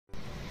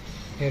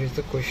Here is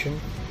the question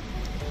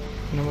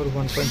number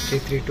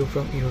 1.332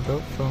 from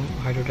Irodov from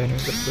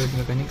Hydrodynamics of Fluid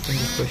Mechanics. In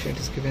this question it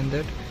is given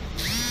that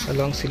a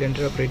long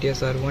cylinder of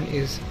radius r1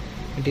 is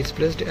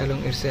displaced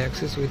along its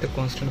axis with a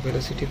constant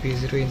velocity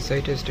v0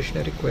 inside a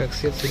stationary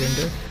coaxial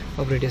cylinder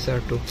of radius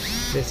r2.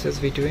 The space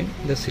between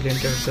the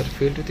cylinders are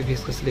filled with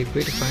viscous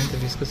liquid. Find the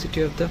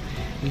viscosity of the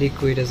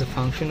liquid as a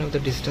function of the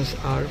distance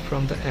r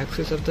from the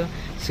axis of the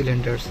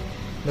cylinders.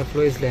 The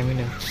flow is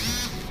laminar.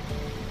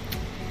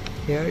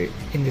 Here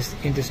in this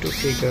two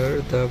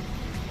figure, the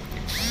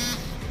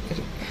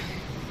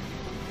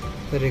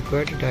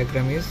required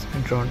diagram is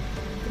drawn.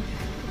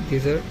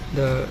 These are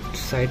the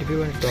side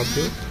view and top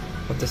view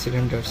of the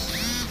cylinders.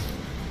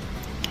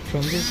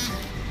 From this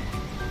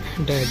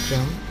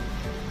diagram,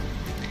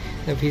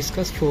 the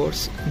viscous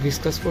force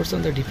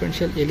on the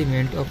differential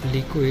element of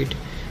liquid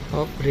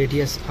of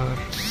radius r.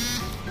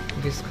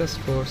 Viscous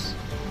force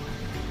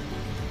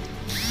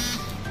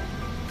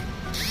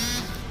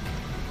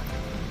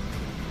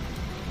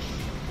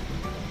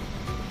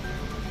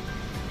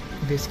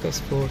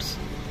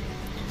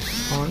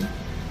on,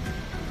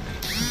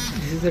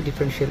 this is the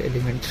differential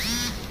element,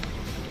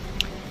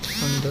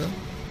 on the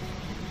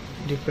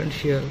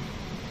differential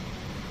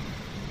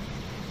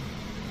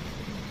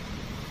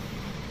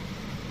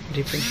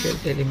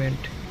element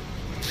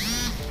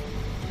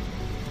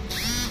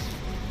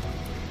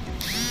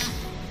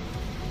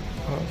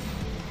of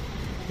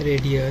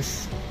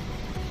radius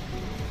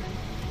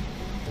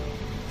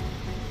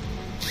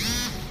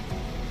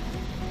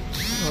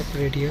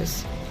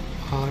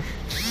r,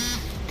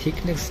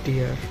 thickness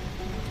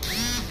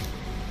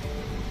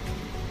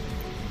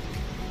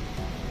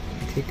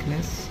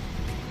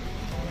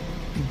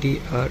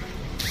dr,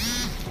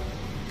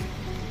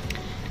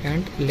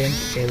 and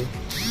length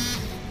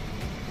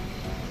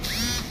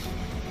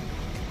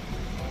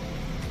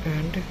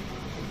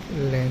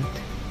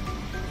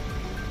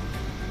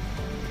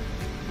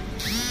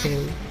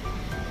L,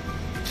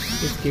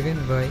 is given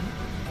by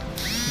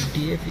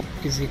df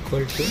is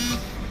equal to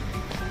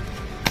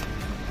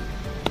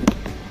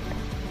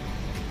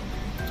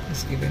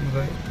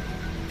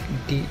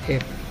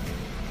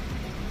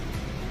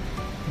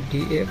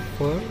df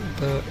for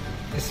the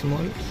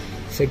small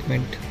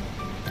segment.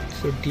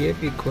 So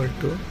df equal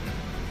to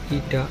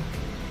eta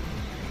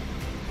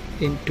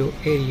into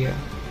area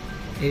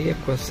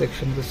cross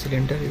section of the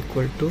cylinder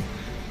equal to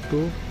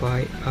 2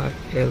 pi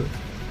rl.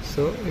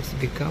 So it's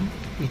become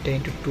eta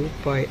into 2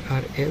 pi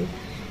rl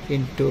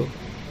into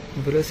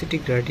velocity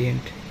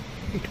gradient.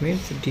 It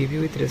means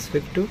dv with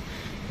respect to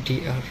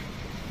dr,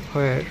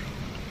 where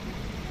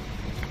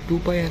 2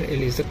 pi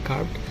rl is a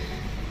curved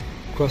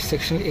cross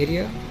sectional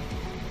area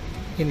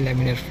in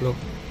laminar flow.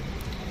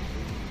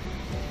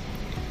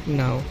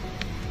 Now,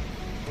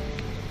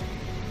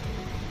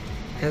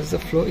 as the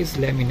flow is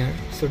laminar,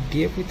 so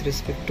df with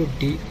respect to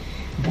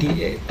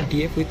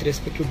df with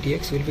respect to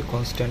dx will be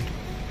constant,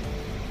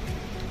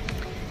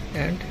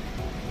 and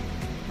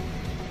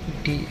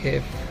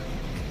df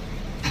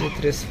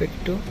with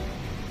respect to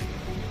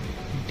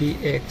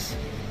dx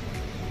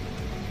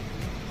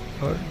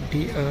or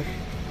dr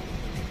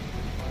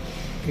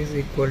is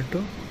equal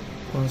to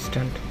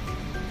constant.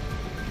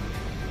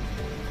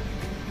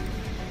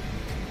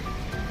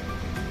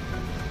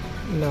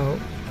 Now,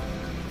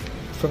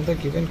 from the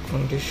given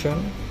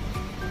condition,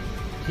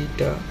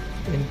 eta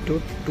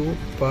into 2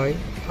 pi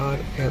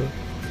rl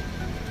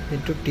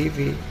into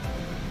dv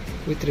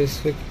with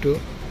respect to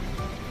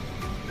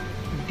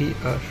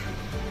dr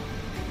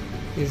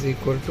is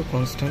equal to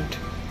constant,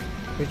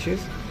 which is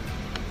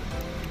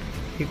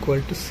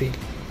equal to c.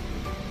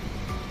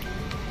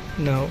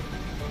 Now,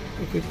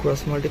 if we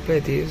cross multiply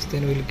this,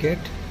 then we will get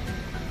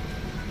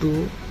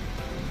 2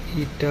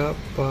 eta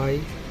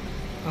pi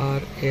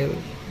rl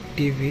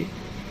dv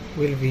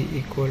will be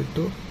equal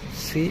to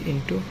c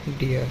into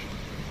dr.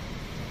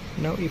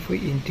 Now if we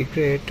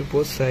integrate to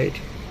both sides,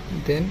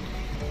 then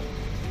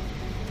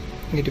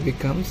it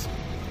becomes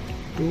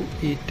 2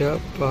 eta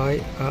pi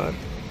rl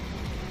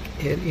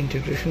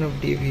integration of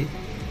dv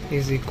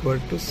is equal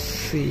to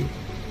c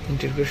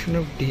integration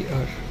of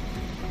dr.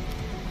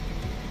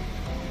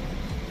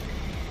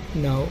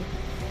 Now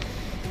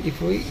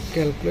if we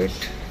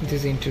calculate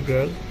this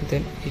integral,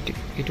 then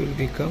it will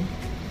become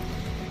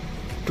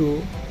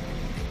 2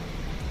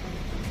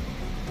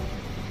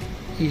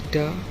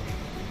 eta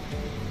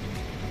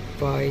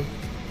pi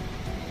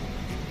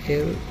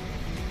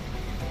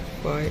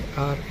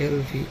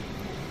rlv.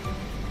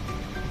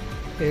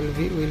 Lv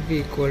will be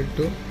equal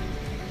to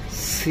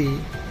c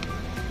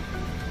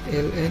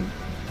ln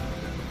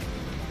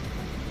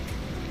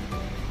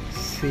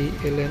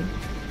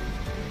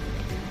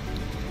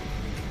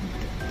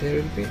there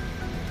will be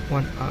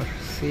 1 r,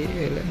 c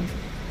ln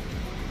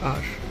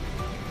r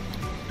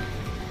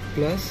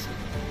plus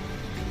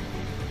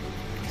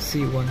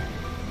c1.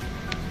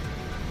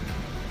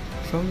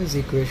 From this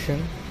equation,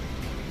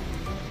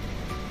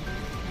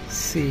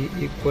 c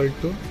equal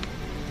to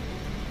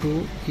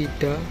 2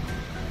 eta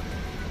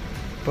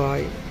pi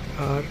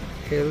r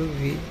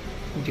lv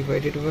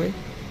divided by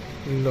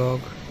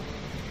log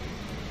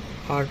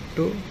R2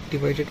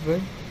 divided by,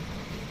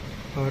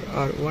 or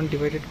R1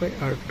 divided by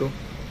R2.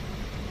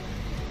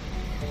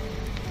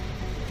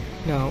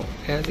 Now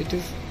as it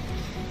is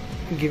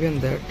given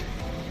that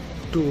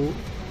 2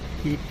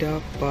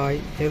 eta pi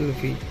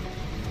LV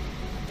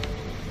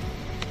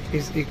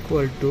is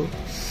equal to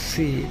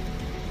C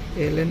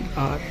ln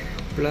R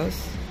plus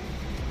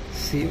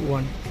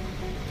C1.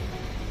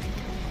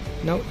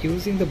 Now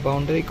using the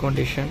boundary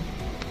condition,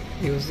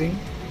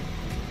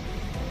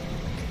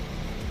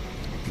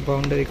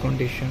 boundary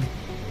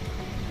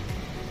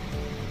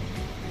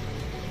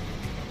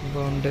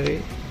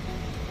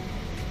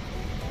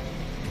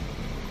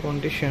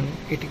condition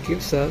it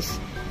gives us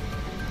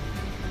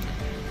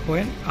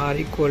when R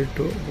equal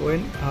to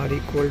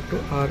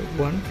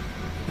R1,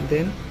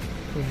 then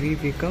V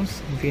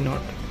becomes V0.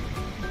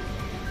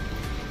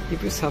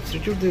 If we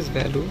substitute this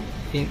value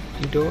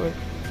into our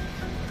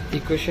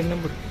equation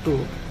number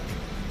 2,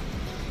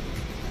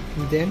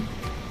 then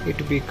it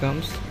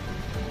becomes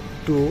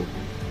 2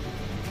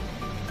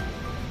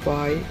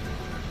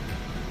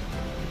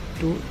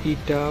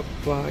 eta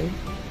pi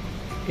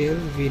L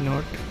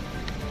V0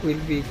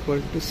 will be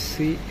equal to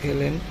C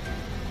ln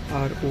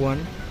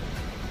R1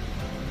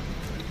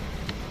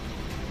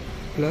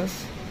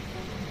 plus,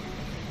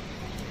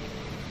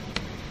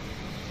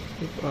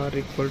 if R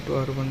equal to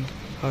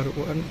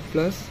R1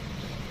 plus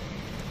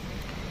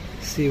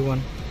C1.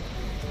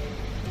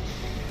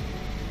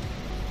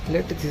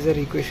 Let this is our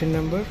equation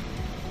number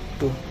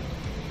 2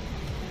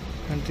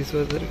 and this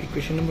was our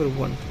equation number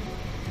 1.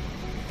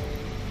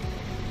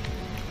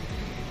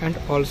 And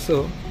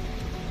also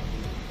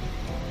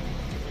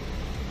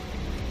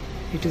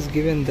it is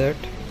given that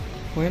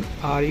when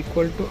R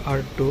equal to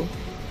R2,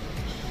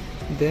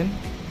 then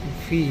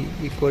V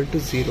equal to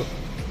 0.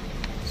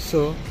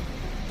 So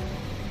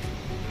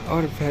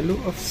our value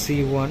of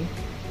C1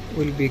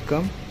 will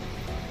become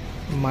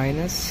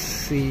minus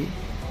C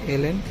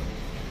ln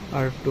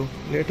R2.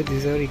 Let this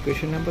is our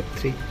equation number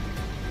 3.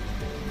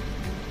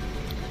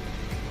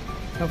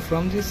 Now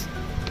from these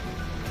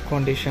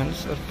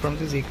conditions, or from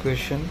this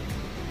equation,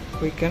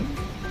 we can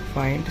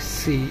find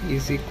C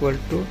is equal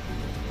to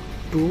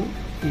 2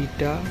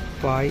 eta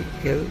pi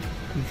L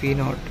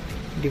V0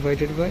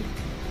 divided by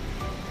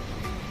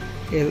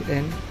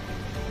ln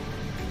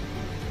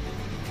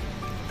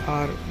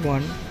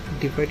R1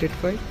 divided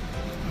by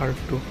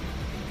R2,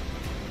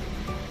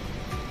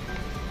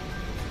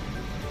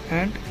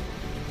 and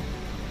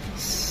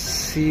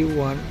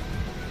C1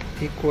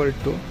 equal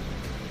to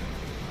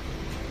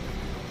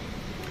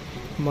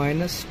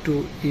minus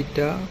 2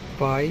 eta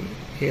pi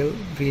L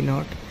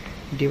V0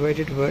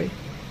 divided by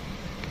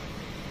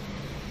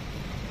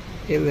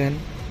ln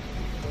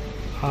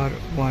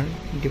R1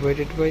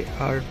 divided by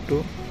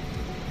R2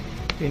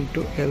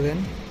 into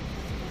ln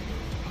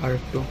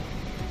R2.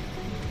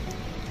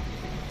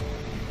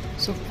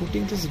 So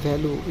putting this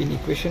value in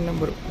equation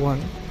number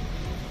 1,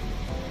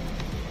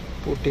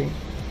 putting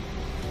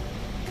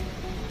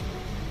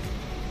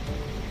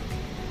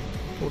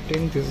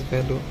this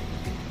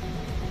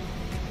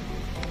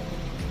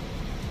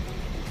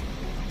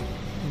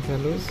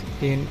values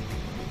in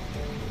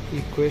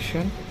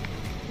equation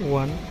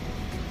 1,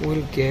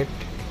 will get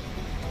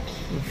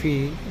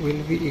V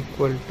will be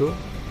equal to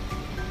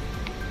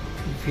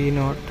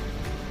V0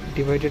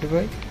 divided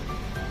by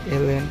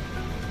ln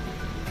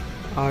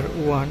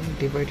R1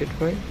 divided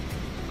by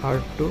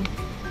R2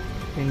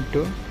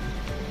 into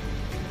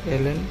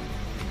ln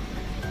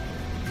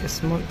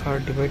small r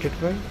divided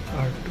by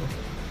R2.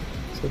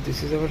 So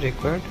this is our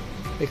required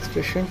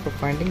expression for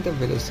finding the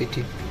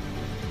velocity.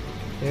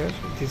 Here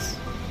this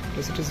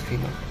velocity is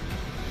V0.